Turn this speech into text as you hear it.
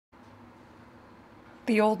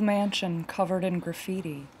The old mansion covered in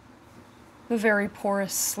graffiti. The very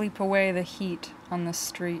poorest sleep away the heat on the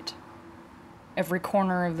street. Every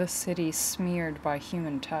corner of the city smeared by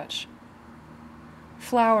human touch.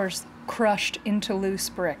 Flowers crushed into loose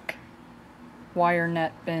brick. Wire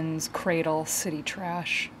net bins cradle city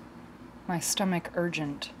trash. My stomach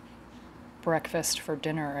urgent. Breakfast for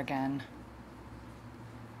dinner again.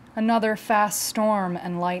 Another fast storm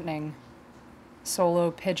and lightning. Solo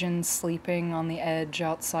pigeons sleeping on the edge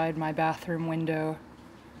outside my bathroom window.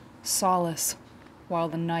 Solace while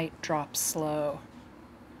the night drops slow.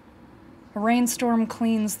 A rainstorm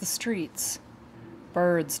cleans the streets.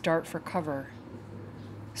 Birds dart for cover.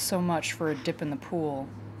 So much for a dip in the pool.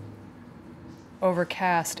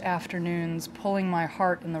 Overcast afternoons pulling my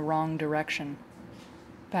heart in the wrong direction.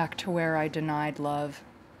 Back to where I denied love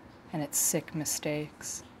and its sick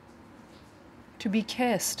mistakes. To be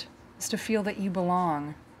kissed is to feel that you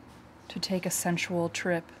belong, to take a sensual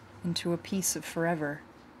trip into a piece of forever.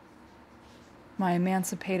 My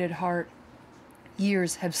emancipated heart,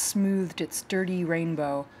 years have smoothed its dirty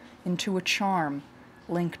rainbow into a charm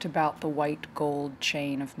linked about the white gold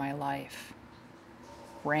chain of my life.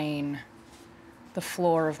 Rain. The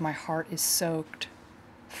floor of my heart is soaked,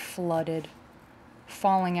 flooded,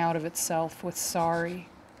 falling out of itself with sorry.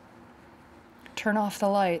 Turn off the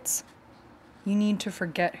lights. You need to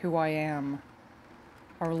forget who I am.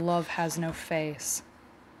 Our love has no face.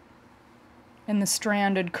 In the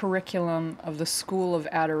stranded curriculum of the School of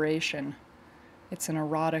Adoration, it's an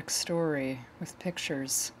erotic story with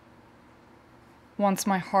pictures. Once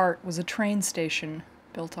my heart was a train station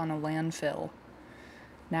built on a landfill.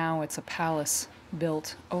 Now it's a palace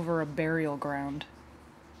built over a burial ground.